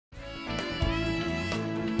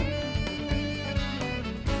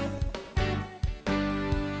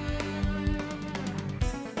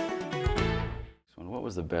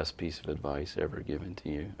was the best piece of advice ever given to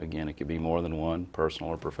you? Again, it could be more than one,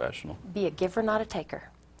 personal or professional. Be a giver, not a taker.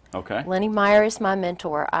 Okay. Lenny Meyer is my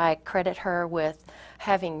mentor. I credit her with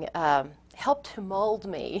having helped to mold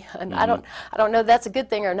me, and I don't know if that's a good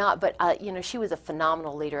thing or not, but you know, she was a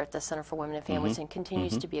phenomenal leader at the Center for Women and Families and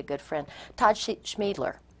continues to be a good friend. Todd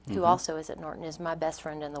Schmiedler, who also is at Norton, is my best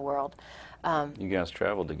friend in the world. You guys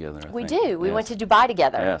traveled together, I think. We do. We Yes. went to Dubai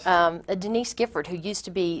together. Yes. Denise Gifford, who used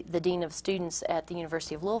to be the Dean of Students at the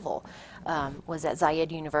University of Louisville, was at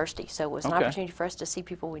Zayed University, so it was an opportunity for us to see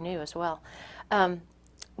people we knew as well.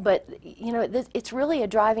 But, you know, it's really a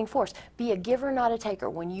driving force. Be a giver, not a taker.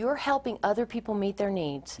 When you're helping other people meet their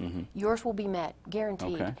needs, yours will be met,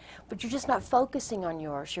 guaranteed. Okay. But you're just not focusing on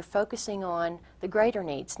yours. You're focusing on the greater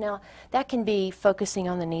needs. Now, that can be focusing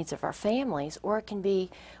on the needs of our families, or it can be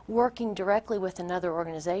working directly with another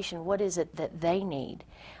organization. What is it that they need?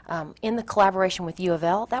 In the collaboration with U of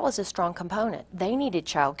L, that was a strong component. They needed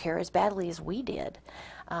child care as badly as we did.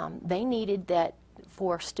 They needed that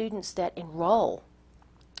for students that enroll,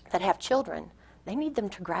 that have children, they need them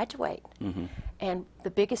to graduate. And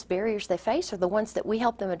the biggest barriers they face are the ones that we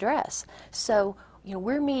help them address. So, you know,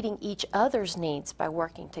 we're meeting each other's needs by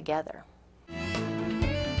working together.